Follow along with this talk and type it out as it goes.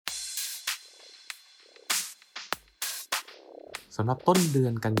สำหรับต้นเดือ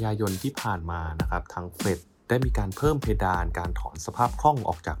นกันยายนที่ผ่านมานะครับทางเฟดได้มีการเพิ่มเพดานการถอนสภาพคล่องอ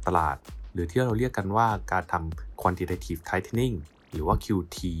อกจากตลาดหรือที่เราเรียกกันว่าการทำ quantitative tightening หรือว่า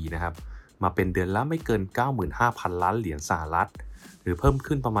QT นะครับมาเป็นเดือนละไม่เกิน 95,000 ล้านเหรียญสหรัฐหรือเพิ่ม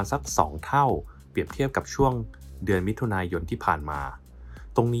ขึ้นประมาณสัก2เท่าเปรียบเทียบกับช่วงเดือนมิถุนายนที่ผ่านมา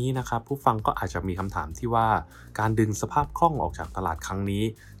ตรงนี้นะครับผู้ฟังก็อาจจะมีคำถามที่ว่าการดึงสภาพคล่องออกจากตลาดครั้งนี้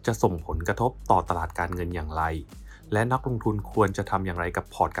จะส่งผลกระทบต่อตลาดการเงินอย่างไรและนักลงทุนควรจะทำอย่างไรกับ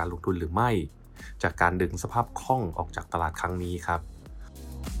พอร์ตการลงทุนหรือไม่จากการดึงสภาพคล่องออกจากตลาดครั้งนี้ครับ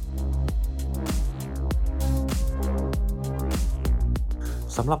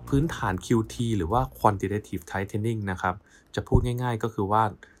สำหรับพื้นฐาน QT หรือว่า quantitative tightening นะครับจะพูดง่ายๆก็คือว่า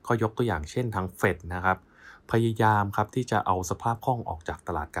ก็ยกตัวอย่างเช่นทางเฟดนะครับพยายามครับที่จะเอาสภาพคล่องออกจากต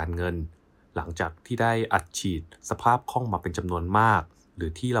ลาดการเงินหลังจากที่ได้อัดฉีดสภาพคล่องมาเป็นจำนวนมากหรื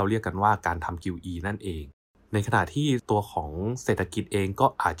อที่เราเรียกกันว่าการทำ QE นั่นเองในขณะที่ตัวของเศรษฐกิจเองก็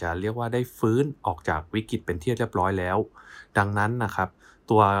อาจจะเรียกว่าได้ฟื้นออกจากวิกฤตเป็นที่เรียบร้อยแล้วดังนั้นนะครับ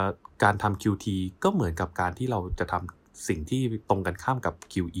ตัวการทำ QT ก็เหมือนกับการที่เราจะทำสิ่งที่ตรงกันข้ามกับ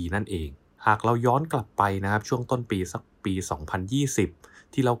QE นั่นเองหากเราย้อนกลับไปนะครับช่วงต้นปีสักปี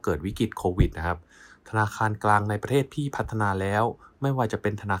 2020 ที่เราเกิดวิกฤตโควิดนะครับธนาคารกลางในประเทศที่พัฒนาแล้วไม่ว่าจะเป็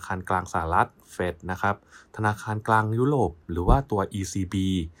นธนาคารกลางสหรัฐเฟดนะครับธนาคารกลางยุโรปหรือว่าตัว ECB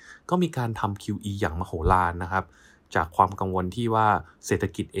ก็มีการทำ QE อย่างมโหฬารนะครับจากความกังวลที่ว่าเศรษฐ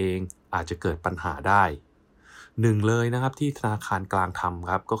กิจเองอาจจะเกิดปัญหาได้หนึ่งเลยนะครับที่ธนาคารกลางทำ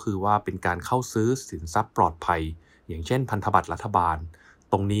ครับก็คือว่าเป็นการเข้าซื้อสินทรัพย์ปลอดภัยอย่างเช่นพันธบัตรรัฐบาล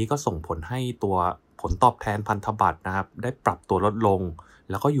ตรงนี้ก็ส่งผลให้ตัวผลตอบแทนพันธบัตรนะครับได้ปรับตัวลดลง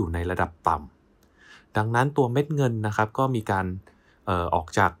แล้วก็อยู่ในระดับต่ำดังนั้นตัวเม็ดเงินนะครับก็มีการออก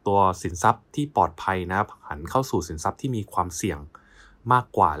จากตัวสินทรัพย์ที่ปลอดภัยนะครับหันเข้าสู่สินทรัพย์ที่มีความเสี่ยงมาก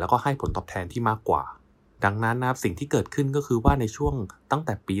กว่าแล้วก็ให้ผลตอบแทนที่มากกว่าดังนั้นนะครับสิ่งที่เกิดขึ้นก็คือว่าในช่วงตั้งแ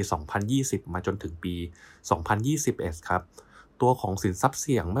ต่ปี 2020 มาจนถึงปี 2021 ครับตัวของสินทรัพย์เ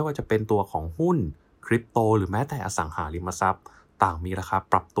สี่ยงไม่ว่าจะเป็นตัวของหุ้นคริปโตหรือแม้แต่อสังหาริมทรัพย์ต่างมีราคา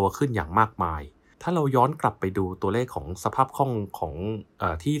ปรับตัวขึ้นอย่างมากมายถ้าเราย้อนกลับไปดูตัวเลขของสภาพคล่องของ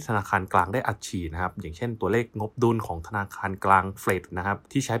ที่ธนาคารกลางได้อัดฉีดนะครับอย่างเช่นตัวเลขงบดุลของธนาคารกลางเฟดนะครับ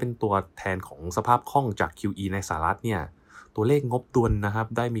ที่ใช้เป็นตัวแทนของสภาพคล่องจาก QE ในสหรัฐเนี่ยตัวเลขงบดุลนะครับ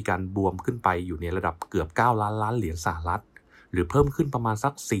ได้มีการบวมขึ้นไปอยู่ในระดับเกือบ9 ล้านล้านเหรียญสหรัฐหรือเพิ่มขึ้นประมาณสั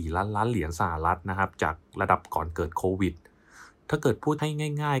ก4 ล้านล้านเหรียญสหรัฐนะครับจากระดับก่อนเกิดโควิดถ้าเกิดพูดให้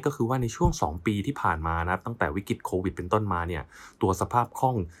ง่ายๆก็คือว่าในช่วง2ปีที่ผ่านมานะครับตั้งแต่วิกฤตโควิดเป็นต้นมาเนี่ยตัวสภาพค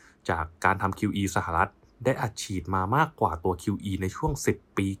ล่องจากการทำ QE สหรัฐได้อัดฉีดมามากกว่าตัว QE ในช่วง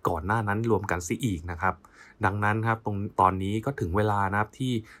10ปีก่อนหน้านั้นรวมกันซิอีกนะครับดังนั้นครับตอนนี้ก็ถึงเวลานะครับ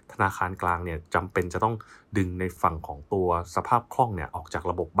ที่ธนาคารกลางเนี่ยจำเป็นจะต้องดึงในฝั่งของตัวสภาพคล่องเนี่ยออกจาก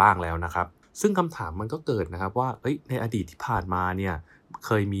ระบบบ้างแล้วนะครับซึ่งคำถามมันก็เกิดนะครับว่าในอดีตที่ผ่านมาเนี่ยเ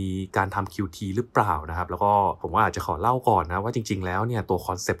คยมีการทำ QT หรือเปล่านะครับแล้วก็ผมว่าอาจจะขอเล่าก่อนนะว่าจริงๆแล้วเนี่ยตัวค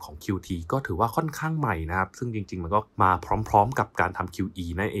อนเซปต์ของ QT ก็ถือว่าค่อนข้างใหม่นะครับซึ่งจริงๆมันก็มาพร้อมๆกับการทำ QE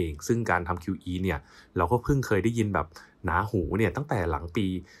นั่นเองซึ่งการทำ QE เนี่ยเราก็เพิ่งเคยได้ยินแบบหนาหูเนี่ยตั้งแต่หลังปี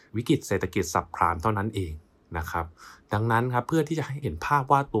วิกฤตเศรษฐกิจซับไพรม์เท่านั้นเองนะครับดังนั้นครับเพื่อที่จะให้เห็นภาพ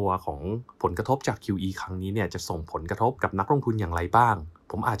ว่าตัวของผลกระทบจาก QE ครั้งนี้เนี่ยจะส่งผลกระทบกับนักลงทุนอย่างไรบ้าง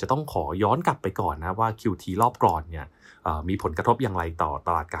ผมอาจจะต้องขอย้อนกลับไปก่อนนะว่า QT รอบก่อนเนี่ยมีผลกระทบอย่างไรต่อต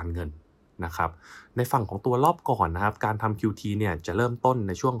ลาดการเงินนะครับในฝั่งของตัวรอบก่อนนะครับการทำ QT เนี่ยจะเริ่มต้นใ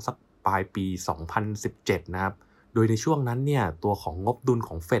นช่วงสักปลายปี 2017 นะครับโดยในช่วงนั้นเนี่ยตัวของงบดุลข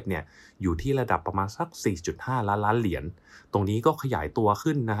องเฟดเนี่ยอยู่ที่ระดับประมาณสัก 4.5 ล้านล้านเหรียญตรงนี้ก็ขยายตัว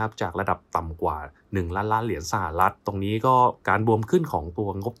ขึ้นนะครับจากระดับต่ำกว่า1 ล้านล้านเหรียญสหรัฐตรงนี้ก็การบวมขึ้นของตัว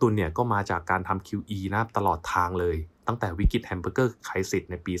งบดุลเนี่ยก็มาจากการทำ QE นะครับตลอดทางเลยตั้งแต่วิกฤตแฮมเบอร์เกอร์ไครซิส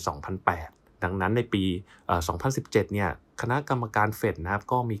ในปี 2008 ดังนั้นในปี 2017 เนี่ยคณะกรรมการเฟดนะครับ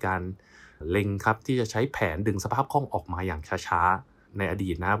ก็มีการเล็งครับที่จะใช้แผนดึงสภาพคล่องออกมาอย่างช้าๆในอดี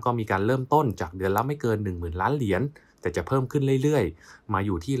ตนะครับก็มีการเริ่มต้นจากเดือนละไม่เกิน 10,000 ล้านเหรียญแต่จะเพิ่มขึ้นเรื่อยๆมาอ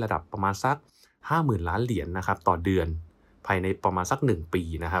ยู่ที่ระดับประมาณสัก 50,000 ล้านเหรียญนะครับต่อเดือนภายในประมาณสัก1ปี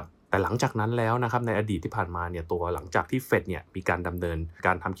นะครับแต่หลังจากนั้นแล้วนะครับในอดีตที่ผ่านมาเนี่ยตัวหลังจากที่เฟดเนี่ยมีการดำเนินก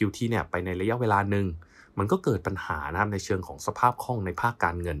ารทำ QT เนี่ยไปในระยะเวลาหนึ่งมันก็เกิดปัญหานะครับในเชิงของสภาพคล่องในภาคก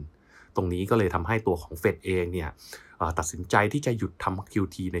ารเงินตรงนี้ก็เลยทำให้ตัวของเฟดเองเนี่ยตัดสินใจที่จะหยุดทำ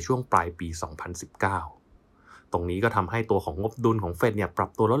QT ในช่วงปลายปี 2019 ตรงนี้ก็ทำให้ตัวของงบดุลของเฟดเนี่ยปรับ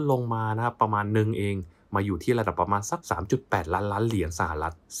ตัวลดลงมานะครับประมาณนึงเองมาอยู่ที่ระดับประมาณสัก 3.8 ล้านล้านเหรียญสหรั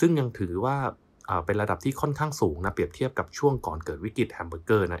ฐซึ่งยังถือว่าเป็นระดับที่ค่อนข้างสูงนะเปรียบเทียบกับช่วงก่อนเกิดวิกฤตแฮมเบอร์เ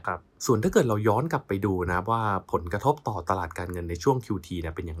กอร์นะครับส่วนถ้าเกิดเราย้อนกลับไปดูนะว่าผลกระทบต่อตลาดการเงินในช่วง QT เ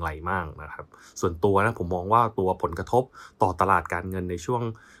นี่ยเป็นอย่างไรบ้างนะครับส่วนตัวนะผมมองว่าตัวผลกระทบต่อตลาดการเงินในช่วง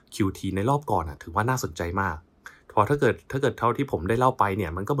QT ในรอบก่อนถือว่าน่าสนใจมาก พอถ้าเกิดเท่าที่ผมได้เล่าไปเนี่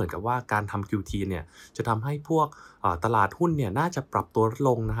ยมันก็เหมือนกับว่าการทำ QT เนี่ยจะทำให้พวกตลาดหุ้นเนี่ยน่าจะปรับตัวลดล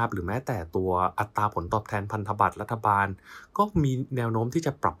งนะครับหรือแม้แต่ตัวอัตราผลตอบแทนพันธบัตรรัฐบาลก็มีแนวโน้มที่จ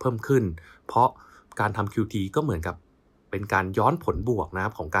ะปรับเพิ่มขึ้นเพราะการทำ QT ก็เหมือนกับเป็นการย้อนผลบวกนะครั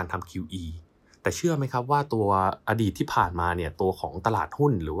บของการทำ QE แต่เชื่อไหมครับว่าตัวอดีตที่ผ่านมาเนี่ยตัวของตลาดหุ้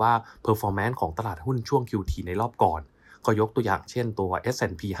นหรือว่า performance ของตลาดหุ้นช่วง QT ในรอบก่อนก็ยกตัวอย่างเช่นตัว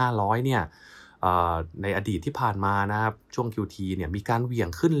S&P 500เนี่ยในอดีตที่ผ่านมานะครับช่วง QT เนี่ยมีการเหวี่ยง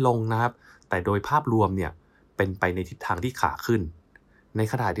ขึ้นลงนะครับแต่โดยภาพรวมเนี่ยเป็นไปในทิศทางที่ขาขึ้นใน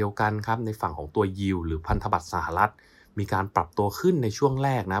ขณะเดียวกันครับในฝั่งของตัว yield หรือพันธบัตรสหรัฐมีการปรับตัวขึ้นในช่วงแร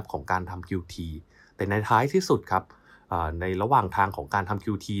กนะครับของการทำ QT แต่ในท้ายที่สุดครับในระหว่างทางของการทำ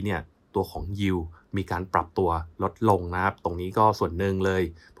QT เนี่ยตัวของ yield มีการปรับตัวลดลงนะครับตรงนี้ก็ส่วนหนึ่งเลย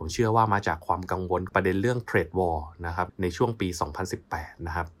ผมเชื่อว่ามาจากความกังวลประเด็นเรื่อง Trade War นะครับในช่วงปี 2018 น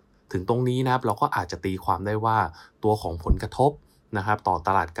ะครับถึงตรงนี้นะครับเราก็อาจจะตีความได้ว่าตัวของผลกระทบนะครับต่อต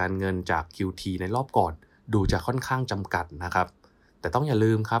ลาดการเงินจาก QT ในรอบก่อนดูจะค่อนข้างจำกัดนะครับแต่ต้องอย่า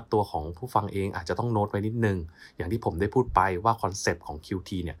ลืมครับตัวของผู้ฟังเองอาจจะต้องโน้ตไว้นิดนึงอย่างที่ผมได้พูดไปว่าคอนเซปต์ของ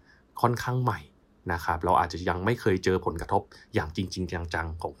QT เนี่ยค่อนข้างใหม่นะครับเราอาจจะยังไม่เคยเจอผลกระทบอย่างจริงๆจัง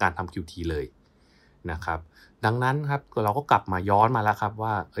ๆของการทำ QT เลยนะครับดังนั้นครับเราก็กลับมาย้อนมาแล้วครับ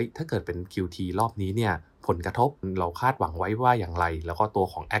ว่าถ้าเกิดเป็น QT รอบนี้เนี่ยผลกระทบเราคาดหวังไว้ว่าอย่างไรแล้วก็ตัว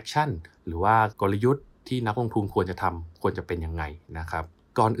ของแอคชั่นหรือว่ากลยุทธ์ที่นักลงทุนควรจะทำควรจะเป็นยังไงนะครับ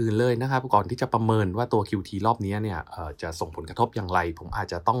ก่อนอื่นเลยนะครับก่อนที่จะประเมินว่าตัว QT รอบนี้เนี่ยจะส่งผลกระทบอย่างไรผมอาจ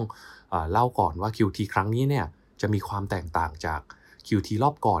จะต้องเล่าก่อนว่า QT ครั้งนี้เนี่ยจะมีความแตกต่างจาก QT ร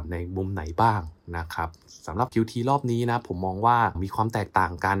อบก่อนในมุมไหนบ้างนะครับสำหรับ QT รอบนี้นะผมมองว่ามีความแตกต่า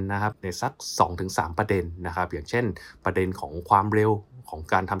งกันนะครับในสัก 2-3 ประเด็นนะครับอย่างเช่นประเด็นของความเร็วของ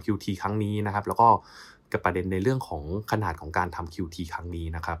การทำ QT ครั้งนี้นะครับแล้วก็กับประเด็นในเรื่องของขนาดของการทำ QT ครั้งนี้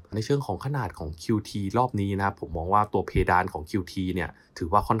นะครับในเชิงของขนาดของ QT รอบนี้นะครับผมมองว่าตัวเพดานของ QT เนี่ยถือ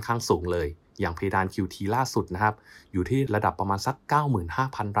ว่าค่อนข้างสูงเลยอย่างเพดาน QT ล่าสุดนะครับอยู่ที่ระดับประมาณสัก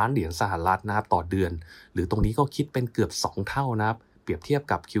 95,000 ล้านเหรียญสหรัฐนะครับต่อเดือนหรือตรงนี้ก็คิดเป็นเกือบ2เท่านะครับเปรียบเทียบ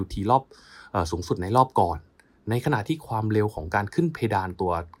กับ QT รอบสูงสุดในรอบก่อนในขณะที่ความเร็วของการขึ้นเพดานตั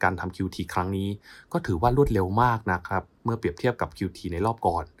วการทำ QT ครั้งนี้ก็ถือว่ารวดเร็วมากนะครับเมื่อเปรียบเทียบกับ QT ในรอบ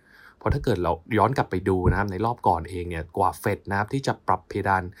ก่อนเพราะถ้าเกิดเราย้อนกลับไปดูนะครับในรอบก่อนเองเนี่ยกว่าเฟดนะครับที่จะปรับเพด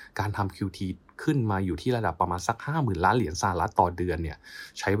านการทำ QT ขึ้นมาอยู่ที่ระดับประมาณสัก 50,000 ล้านเหรียญสหรัฐต่อเดือนเนี่ย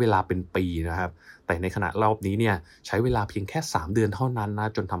ใช้เวลาเป็นปีนะครับแต่ในขณะรอบนี้เนี่ยใช้เวลาเพียงแค่3เดือนเท่านั้นนะ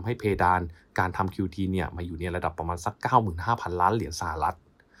จนทำให้เพดานการทำ QT เนี่ยมาอยู่ในระดับประมาณสัก 95,000 ล้านเหรียญสหรัฐ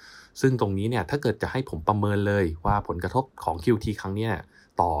ซึ่งตรงนี้เนี่ยถ้าเกิดจะให้ผมประเมินเลยว่าผลกระทบของ QT ครั้งนี้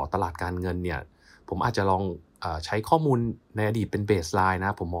ต่อตลาดการเงินเนี่ยผมอาจจะลองใช้ข้อมูลในอดีตเป็นเบสไลน์น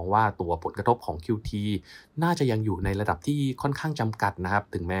ะผมมองว่าตัวผลกระทบของ QT น่าจะยังอยู่ในระดับที่ค่อนข้างจำกัดนะครับ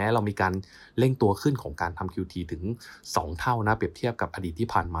ถึงแม้เรามีการเร่งตัวขึ้นของการทำ QT ถึง2เท่านะเปรียบเทียบกับอดีตที่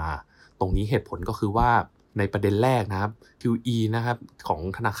ผ่านมาตรงนี้เหตุผลก็คือว่าในประเด็นแรกนะครับ QE นะครับของ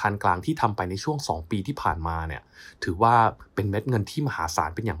ธนาคารกลางที่ทำไปในช่วง2ปีที่ผ่านมาเนี่ยถือว่าเป็นเม็ดเงินที่มหาศาล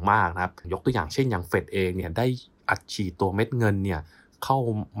เป็นอย่างมากนะครับยกตัวอย่างเช่นอย่างเฟดเองเนี่ยได้อัดฉีดตัวเม็ดเงินเนี่ยเข้า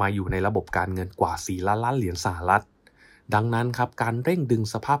มาอยู่ในระบบการเงินกว่า4ล้านล้านเหรียญสหรัฐดังนั้นครับการเร่งดึง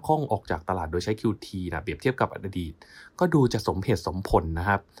สภาพคล่องออกจากตลาดโดยใช้ QT นะเปรียบเทียบกับอดีตก็ดูจะสมเหตุสมผลนะ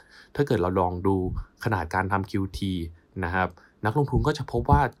ครับถ้าเกิดเราลองดูขนาดการทำ QT นะครับนักลงทุนก็จะพบ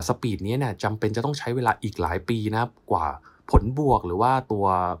ว่าสปีดนี้เนี่ยจำเป็นจะต้องใช้เวลาอีกหลายปีนะครับกว่าผลบวกหรือว่าตัว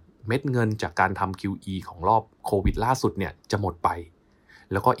เม็ดเงินจากการทำ QE ของรอบโควิดล่าสุดเนี่ยจะหมดไป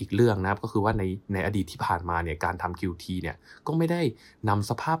แล้วก็อีกเรื่องนะครับก็คือว่าในอดีตที่ผ่านมาเนี่ยการทำ QT เนี่ยก็ไม่ได้นำ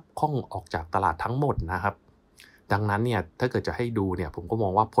สภาพคล่องออกจากตลาดทั้งหมดนะครับดังนั้นเนี่ยถ้าเกิดจะให้ดูเนี่ยผมก็มอ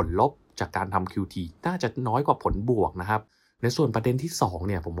งว่าผลลบจากการทำ QT น่าจะน้อยกว่าผลบวกนะครับในส่วนประเด็นที่2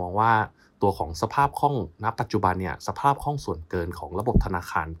เนี่ยผมมองว่าตัวของสภาพคล่องณปัจจุบันเนี่ยสภาพคล่องส่วนเกินของระบบธนา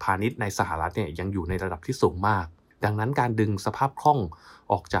คารพาณิชย์ในสหรัฐเนี่ยยังอยู่ในระดับที่สูงมากดังนั้นการดึงสภาพคล่อง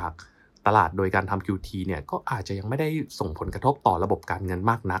ออกจากตลาดโดยการทำ QT เนี่ยก็อาจจะยังไม่ได้ส่งผลกระทบต่อระบบการเงิน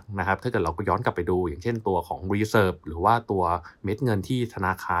มากนักนะครับถ้าเกิดเราก็ย้อนกลับไปดูอย่างเช่นตัวของ Reserve หรือว่าตัวเม็ดเงินที่ธน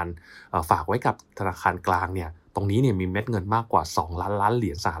าคารฝากไว้กับธนาคารกลางเนี่ยตรงนี้เนี่ยมีเม็ดเงินมากกว่า2ล้านล้านเห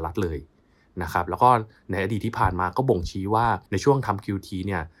รียญสหรัฐเลยนะครับแล้วก็ในอดีตที่ผ่านมาก็บ่งชี้ว่าในช่วงทำ QT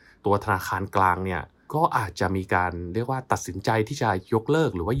เนี่ยตัวธนาคารกลางเนี่ยก็อาจจะมีการเรียกว่าตัดสินใจที่จะยกเลิก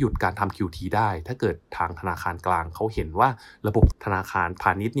หรือว่าหยุดการทำ QT ได้ถ้าเกิดทางธนาคารกลางเขาเห็นว่าระบบธนาคารพ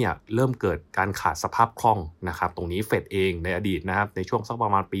าณิชย์เนี่ยเริ่มเกิดการขาดสภาพคล่องนะครับตรงนี้เฟดเองในอดีตนะครับในช่วงสักปร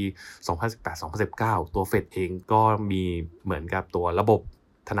ะมาณปี 2018-2019 ตัวเฟดเองก็มีเหมือนกับตัวระบบ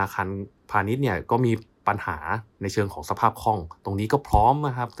ธนาคารพาณิชย์เนี่ยก็มีปัญหาในเชิงของสภาพคล่องตรงนี้ก็พร้อมน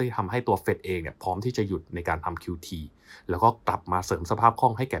ะครับที่ทำให้ตัวเฟดเองเนี่ยพร้อมที่จะหยุดในการทำ QT แล้วก็กลับมาเสริมสภาพคล่อ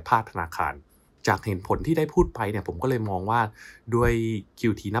งให้แก่ภาคธนาคาร จากเห็นผลที่ได้พูดไปเนี่ยผมก็เลยมองว่าด้วย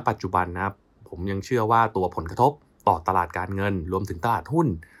QT ณปัจจุบันนะครับผมยังเชื่อว่าตัวผลกระทบต่อตลาดการเงินรวมถึงตลาดหุ้น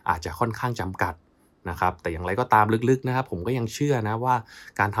อาจจะค่อนข้างจำกัดนะครับแต่อย่างไรก็ตามลึกๆนะครับผมก็ยังเชื่อนะว่า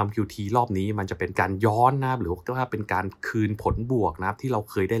การทำ QT รอบนี้มันจะเป็นการย้อนนะครับหรือว่าเป็นการคืนผลบวกนะครับที่เรา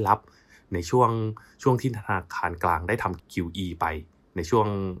เคยได้รับในช่วงที่ธนาคารกลางได้ทำ QE ไปในช่วง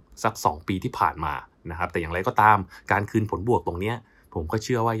สัก2ปีที่ผ่านมานะครับแต่อย่างไรก็ตามการคืนผลบวกตรงนี้ผมก็เ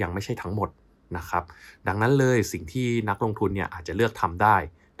ชื่อว่ายังไม่ใช่ทั้งหมดนะครับดังนั้นเลยสิ่งที่นักลงทุนเนี่ยอาจจะเลือกทำได้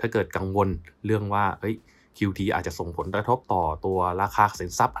ถ้าเกิดกังวลเรื่องว่าQT อาจจะส่งผลกระทบต่อตัวราคาสิ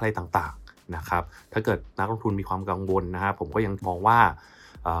นทรัพย์อะไรต่างๆนะครับถ้าเกิดนักลงทุนมีความกังวลนะครับผมก็ยังมองว่า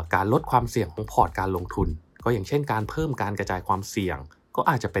การลดความเสี่ยงของพอร์ตการลงทุนก็อย่างเช่นการเพิ่มการกระจายความเสี่ยงก็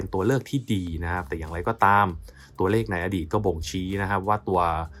อาจจะเป็นตัวเลือกที่ดีนะครับแต่อย่างไรก็ตามตัวเลขในอดีตก็บ่งชี้นะครับว่าตัว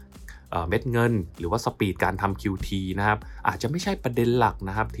เม็ดเงินหรือว่าสปีดการทำ QT นะครับอาจจะไม่ใช่ประเด็นหลัก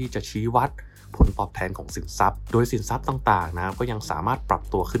นะครับที่จะชี้วัดผลตอบแทนของสินทรัพย์โดยสินทรัพย์ต่างๆนะครับก็ยังสามารถปรับ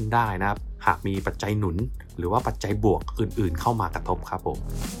ตัวขึ้นได้นะครับหากมีปัจจัยหนุนหรือว่าปัจจัยบวกอื่นๆเข้ามากระทบครับผม